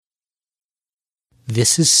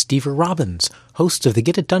This is Steve Robbins, host of the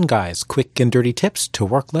Get It Done Guys, quick and dirty tips to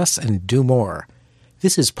work less and do more.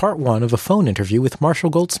 This is part one of a phone interview with Marshall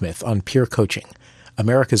Goldsmith on peer coaching.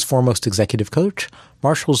 America's foremost executive coach,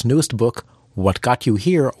 Marshall's newest book, What Got You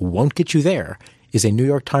Here Won't Get You There, is a New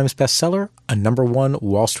York Times bestseller, a #1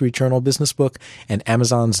 Wall Street Journal business book, and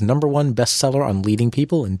Amazon's #1 bestseller on leading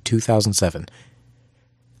people in 2007.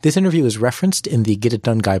 This interview is referenced in the Get It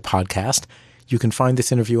Done Guy podcast. You can find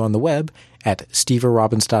this interview on the web at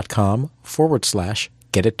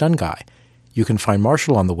steverobbins.com/Get It Done Guy. You can find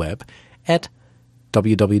Marshall on the web at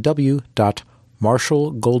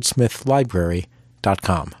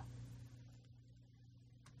www.marshallgoldsmithlibrary.com.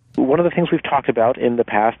 One of the things we've talked about in the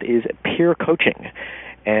past is peer coaching,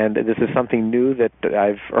 and this is something new that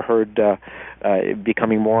I've heard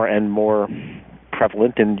becoming more and more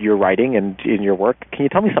prevalent in your writing and in your work. Can you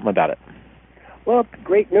tell me something about it? Well,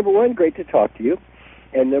 great. Number one, great to talk to you.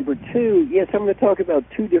 And number two, yes, I'm going to talk about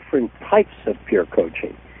two different types of peer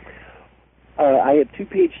coaching. I have two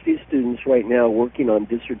PhD students right now working on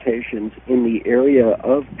dissertations in the area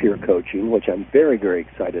of peer coaching, which I'm very, very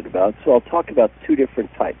excited about. So I'll talk about two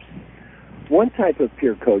different types. One type of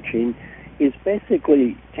peer coaching is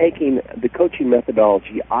basically taking the coaching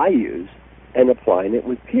methodology I use and applying it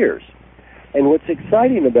with peers. And what's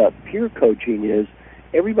exciting about peer coaching is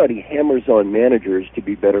everybody hammers on managers to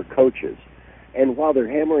be better coaches. And while they're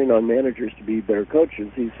hammering on managers to be better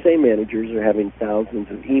coaches, these same managers are having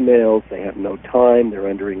thousands of emails. They have no time. They're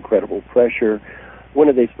under incredible pressure. When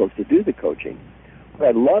are they supposed to do the coaching? What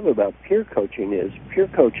I love about peer coaching is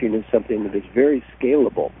something that is very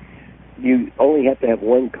scalable. You only have to have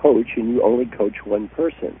one coach, and you only coach one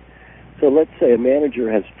person. So let's say a manager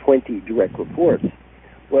has 20 direct reports.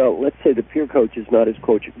 Well, let's say the peer coach is not as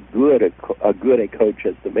good a coach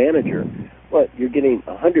as the manager. Well, you're getting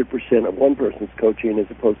 100% of one person's coaching as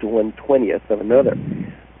opposed to 1/20th of another.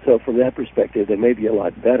 So from that perspective, they may be a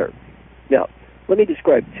lot better. Now, let me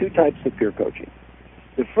describe two types of peer coaching.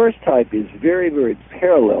 The first type is very, very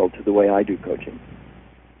parallel to the way I do coaching.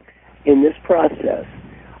 In this process,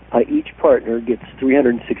 each partner gets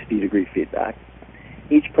 360-degree feedback.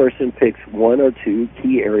 Each person picks one or two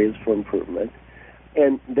key areas for improvement,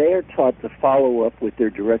 and they are taught to follow up with their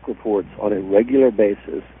direct reports on a regular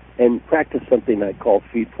basis and practice something I call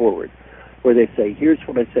feed forward, where they say, here's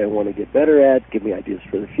what I say I want to get better at, give me ideas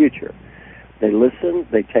for the future. They listen,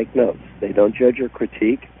 they take notes. They don't judge or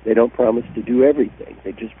critique. They don't promise to do everything.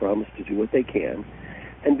 They just promise to do what they can.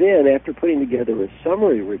 And then, after putting together a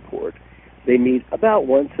summary report, they meet about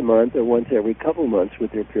once a month or once every couple of months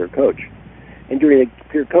with their peer coach. And during a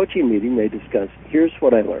peer coaching meeting, they discuss, here's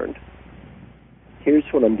what I learned. Here's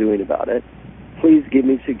what I'm doing about it. Please give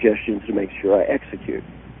me suggestions to make sure I execute.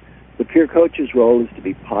 The peer coach's role is to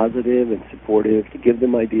be positive and supportive, to give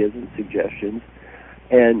them ideas and suggestions,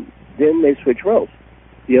 and then they switch roles.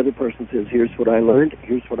 The other person says, here's what I learned,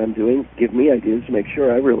 here's what I'm doing, give me ideas to make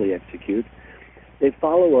sure I really execute. They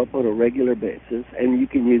follow up on a regular basis, and you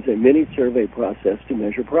can use a mini-survey process to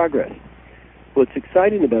measure progress. What's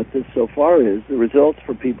exciting about this so far is the results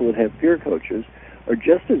for people that have peer coaches are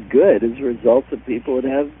just as good as the results of people that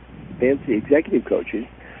have fancy executive coaches.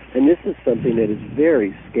 And this is something that is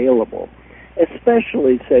very scalable,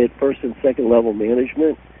 especially, say, at first and second level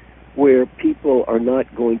management, where people are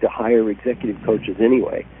not going to hire executive coaches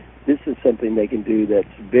anyway. This is something they can do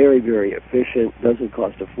that's very, very efficient, doesn't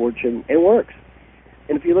cost a fortune, and works.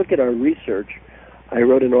 And if you look at our research, I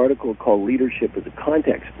wrote an article called Leadership as a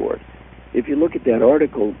Contact Sport. If you look at that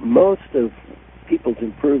article, most of people's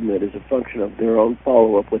improvement is a function of their own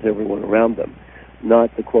follow-up with everyone around them,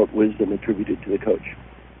 not the, quote, wisdom attributed to the coach.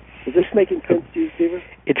 Is this making sense to you, Stephen?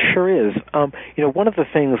 It sure is. One of the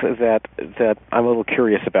things that I'm a little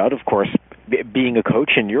curious about, of course, being a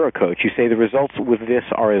coach, and you're a coach, you say the results with this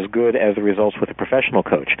are as good as the results with a professional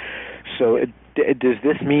coach. So does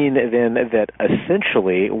this mean then that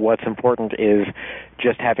essentially what's important is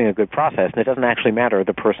just having a good process, and it doesn't actually matter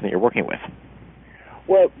the person that you're working with?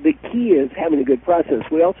 Well, the key is having a good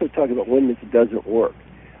process. We also talk about when this doesn't work.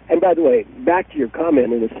 And by the way, back to your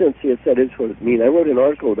comment, in a sense, yes, that is what it means. I wrote an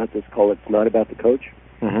article about this called It's Not About the Coach.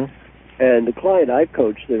 Mm-hmm. And the client I've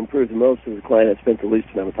coached that improved the most is the client I spent the least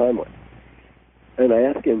amount of time with. And I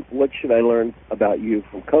asked him, what should I learn about you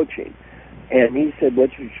from coaching? And he said,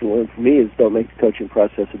 what you should learn from me is don't make the coaching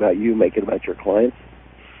process about you, make it about your clients.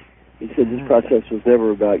 He said, this process was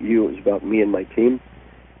never about you, it was about me and my team.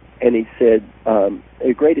 And he said,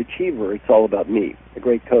 a great achiever, it's all about me. A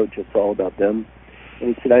great coach, it's all about them.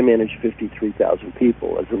 And he said, I manage 53,000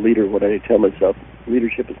 people. As a leader, what I tell myself,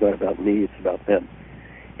 leadership is not about me, it's about them.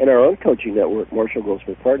 In our own coaching network, Marshall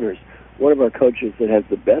Goldsmith Partners, one of our coaches that has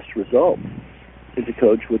the best results is a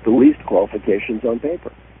coach with the least qualifications on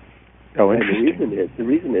paper. Oh, and interesting. the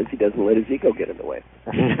reason is he doesn't let his ego get in the way.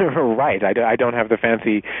 Right. I don't have the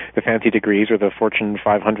fancy degrees or the Fortune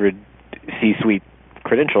 500 C-suite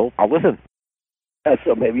credential. I'll listen.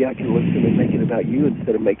 So maybe I can listen and make it about you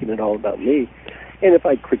instead of making it all about me. And if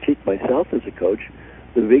I critique myself as a coach,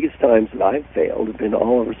 the biggest times that I've failed have been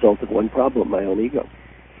all a result of one problem, my own ego.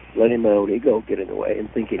 Letting my own ego get in the way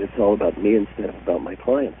and thinking it's all about me instead of about my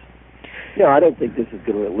clients. Now, I don't think this is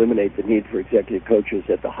going to eliminate the need for executive coaches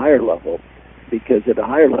at the higher level, because at a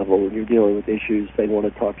higher level, when you're dealing with issues, they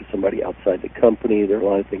want to talk to somebody outside the company. There are a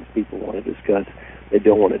lot of things people want to discuss. They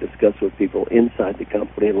don't want to discuss with people inside the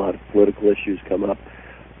company. A lot of political issues come up.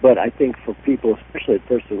 But I think for people, especially at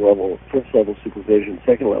first level supervision,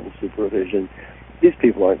 second level supervision, these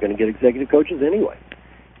people aren't going to get executive coaches anyway.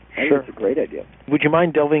 I think it's a great idea. Would you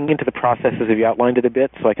mind delving into the processes if you outlined it a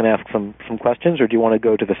bit so I can ask some questions, or do you want to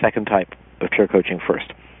go to the second type of peer coaching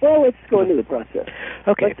first? Well, let's go into the process.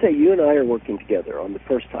 Okay. Let's say you and I are working together on the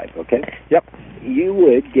first type, okay? Yep. You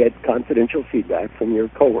would get confidential feedback from your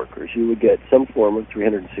coworkers. You would get some form of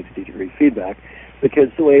 360-degree feedback, because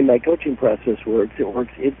the way my coaching process works, it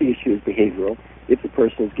works if the issue is behavioral, if the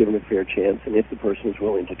person is given a fair chance, and if the person is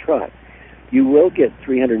willing to try. You will get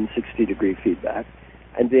 360-degree feedback,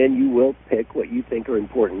 and then you will pick what you think are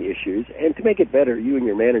important issues. And to make it better, you and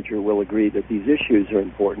your manager will agree that these issues are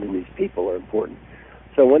important and these people are important.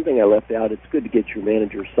 So one thing I left out, it's good to get your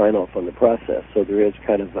manager sign-off on the process. So there is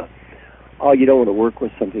kind of you don't want to work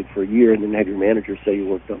with something for a year and then have your manager say you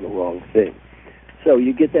worked on the wrong thing. So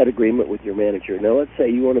you get that agreement with your manager. Now let's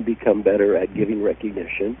say you want to become better at giving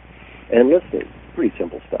recognition and listening. Pretty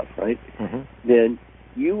simple stuff, right? Mm-hmm. Then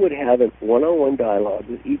you would have a one-on-one dialogue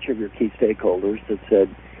with each of your key stakeholders that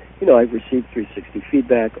said, I've received 360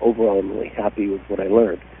 feedback. Overall, I'm really happy with what I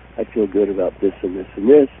learned. I feel good about this and this and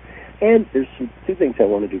this. And there's two things I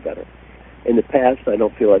want to do better. In the past, I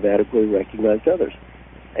don't feel I've adequately recognized others.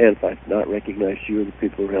 And if I've not recognized you or the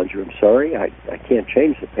people around you, I'm sorry. I can't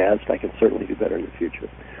change the past. I can certainly do better in the future.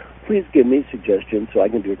 Please give me suggestions so I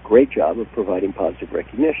can do a great job of providing positive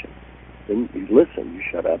recognition. Then you listen, you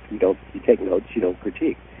shut up, you take notes, you don't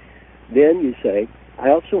critique. Then you say, I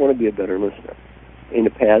also want to be a better listener. In the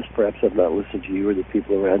past, perhaps I've not listened to you or the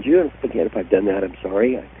people around you. And again, if I've done that, I'm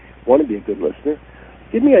sorry. I want to be a good listener.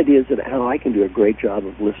 Give me ideas of how I can do a great job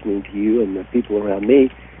of listening to you and the people around me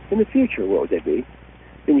in the future. What would they be?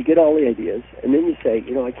 Then you get all the ideas, and then you say,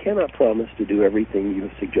 I cannot promise to do everything you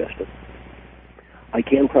have suggested. I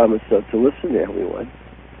can promise, though, to listen to everyone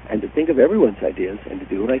and to think of everyone's ideas and to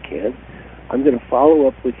do what I can. I'm going to follow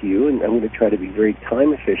up with you, and I'm going to try to be very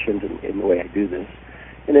time efficient in the way I do this.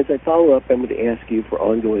 And as I follow up, I'm going to ask you for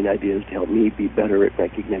ongoing ideas to help me be better at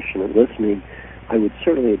recognition and listening. I would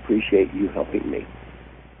certainly appreciate you helping me.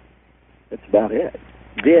 That's about it.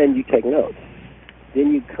 Then you take notes.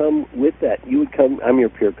 Then you come with that. I'm your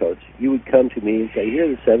peer coach. You would come to me and say, here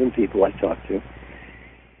are the 7 people I talked to.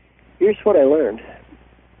 Here's what I learned.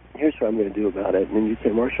 Here's what I'm going to do about it. And then you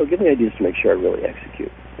say, Marshall, give me ideas to make sure I really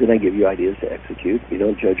execute. Then I give you ideas to execute. You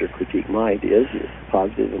don't judge or critique my ideas. You're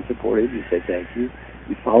positive and supportive. You say thank you.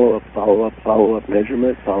 You follow up,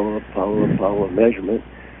 measurement, follow up, measurement.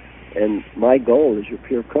 And my goal as your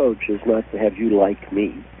peer coach is not to have you like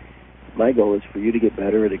me. My goal is for you to get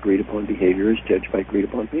better at agreed-upon behaviors judged by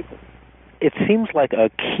agreed-upon people. It seems like a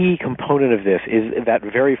key component of this is that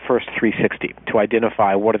very first 360, to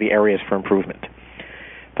identify what are the areas for improvement.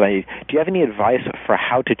 But do you have any advice for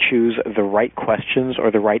how to choose the right questions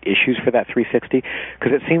or the right issues for that 360?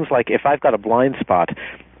 Because it seems like if I've got a blind spot,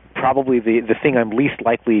 probably the thing I'm least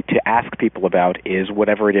likely to ask people about is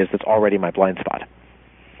whatever it is that's already my blind spot.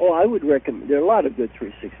 Oh, I would recommend, there are a lot of good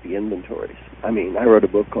 360 inventories. I wrote a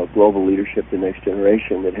book called Global Leadership, The Next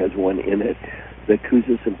Generation that has one in it. The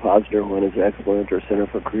Kouzes and Posner one is excellent, or Center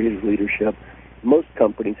for Creative Leadership. Most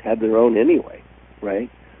companies have their own anyway, right?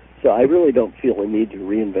 So I really don't feel a need to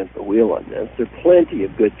reinvent the wheel on this. There are plenty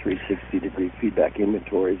of good 360-degree feedback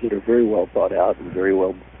inventories that are very well thought out and very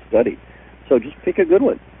well studied. So just pick a good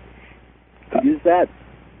one. Use that.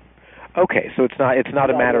 Okay, so it's not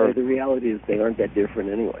a matter of... The reality is they aren't that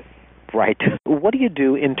different anyway. Right. What do you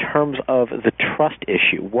do in terms of the trust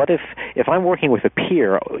issue? What if I'm working with a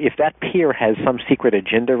peer, if that peer has some secret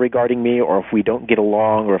agenda regarding me, or if we don't get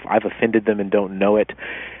along, or if I've offended them and don't know it,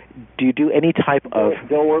 do you do any type of...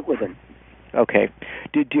 Don't work with them. Okay.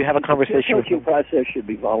 Do you have a conversation with them? The coaching process should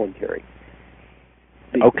be voluntary.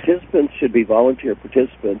 The Okay. participants should be volunteer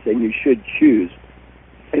participants, and you should choose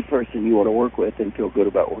a person you want to work with and feel good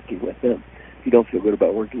about working with them. If you don't feel good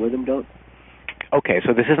about working with them, don't. Okay,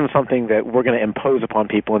 so this isn't something that we're going to impose upon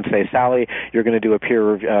people and say, Sally, you're going to do a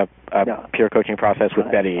peer coaching process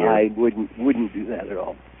with Betty. I wouldn't do that at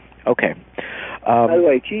all. Okay. By the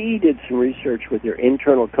way, GE did some research with their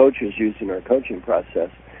internal coaches using our coaching process,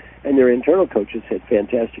 and their internal coaches had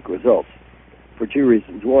fantastic results for two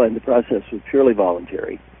reasons. One, the process was purely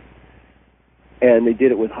voluntary, and they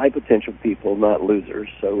did it with high potential people, not losers,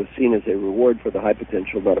 so it was seen as a reward for the high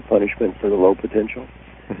potential, not a punishment for the low potential.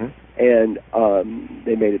 Mm-hmm. And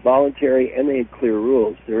they made it voluntary, and they had clear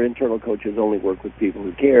rules. Their internal coaches only work with people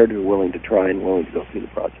who cared, who were willing to try and willing to go through the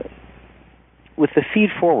process. With the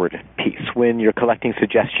feed-forward piece, when you're collecting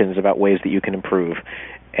suggestions about ways that you can improve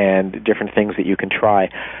and different things that you can try,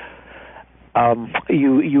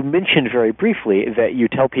 you mentioned very briefly that you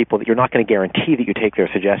tell people that you're not going to guarantee that you take their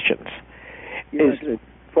suggestions. You're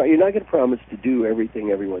not going to promise to do everything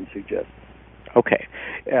everyone suggests. Okay.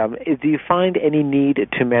 Do you find any need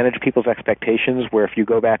to manage people's expectations where if you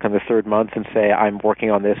go back on the third month and say, I'm working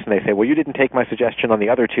on this, and they say, well, you didn't take my suggestion on the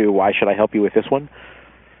other two, why should I help you with this one?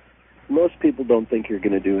 Most people don't think you're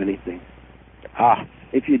going to do anything.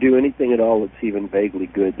 If you do anything at all that's even vaguely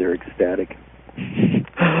good, they're ecstatic.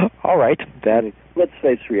 All right. Let's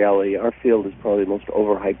face reality. Our field is probably the most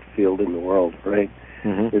overhyped field in the world, right?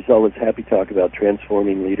 Mm-hmm. There's all this happy talk about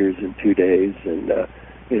transforming leaders in 2 days and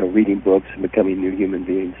reading books and becoming new human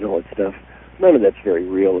beings and all that stuff. None of that's very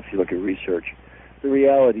real if you look at research. The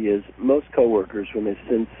reality is most coworkers, when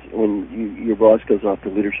your boss goes off to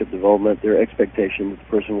leadership development, their expectation that the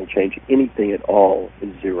person will change anything at all is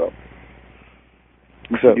zero.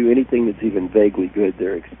 If you do anything that's even vaguely good,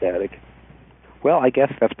 they're ecstatic. Well, I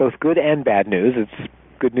guess that's both good and bad news. It's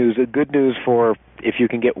good news for if you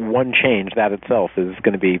can get one change, that itself is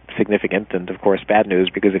going to be significant, and of course bad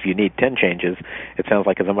news because if you need 10 changes, it sounds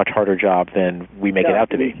like it's a much harder job than we make it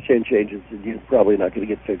out to be. 10 changes, you're probably not going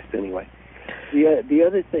to get fixed anyway. The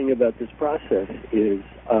other thing about this process is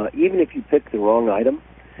even if you pick the wrong item,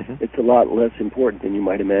 mm-hmm. it's a lot less important than you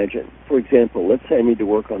might imagine. For example, let's say I need to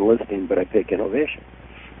work on listening, but I pick innovation.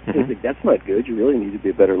 Mm-hmm. You think, that's not good. You really need to be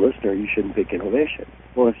a better listener. You shouldn't pick innovation.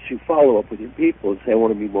 Well, if you follow up with your people and say, I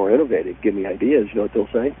want to be more innovative, give me ideas, you know what they'll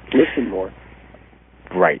say? Listen more.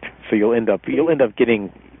 Right. So you'll end up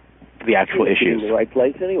getting the actual issues in the right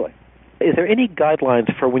place anyway. Is there any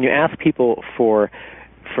guidelines for when you ask people for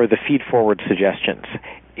the feed-forward suggestions?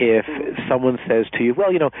 If someone says to you,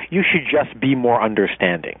 well, you should just be more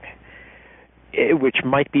understanding, which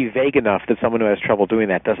might be vague enough that someone who has trouble doing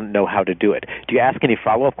that doesn't know how to do it. Do you ask any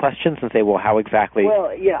follow-up questions and say, well, how exactly?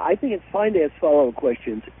 Well, yeah, I think it's fine to ask follow-up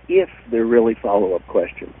questions if they're really follow-up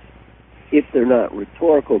questions, if they're not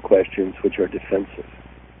rhetorical questions which are defensive.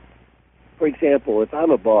 For example, if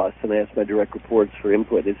I'm a boss and I ask my direct reports for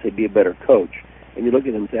input, they say, be a better coach. And you look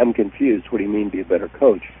at them and say, I'm confused. What do you mean, be a better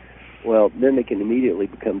coach? Well, then they can immediately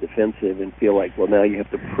become defensive and feel like, well, now you have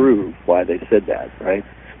to prove why they said that, right?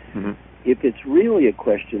 Mm-hmm. If it's really a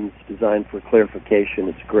question that's designed for clarification,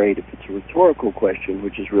 it's great. If it's a rhetorical question,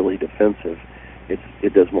 which is really defensive,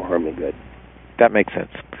 it does more harm than good. That makes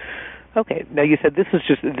sense. Okay. Now you said this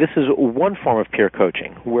is one form of peer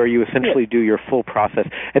coaching where you essentially do your full process,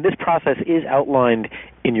 and this process is outlined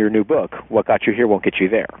in your new book. What got you here won't get you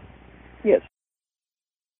there. Yes.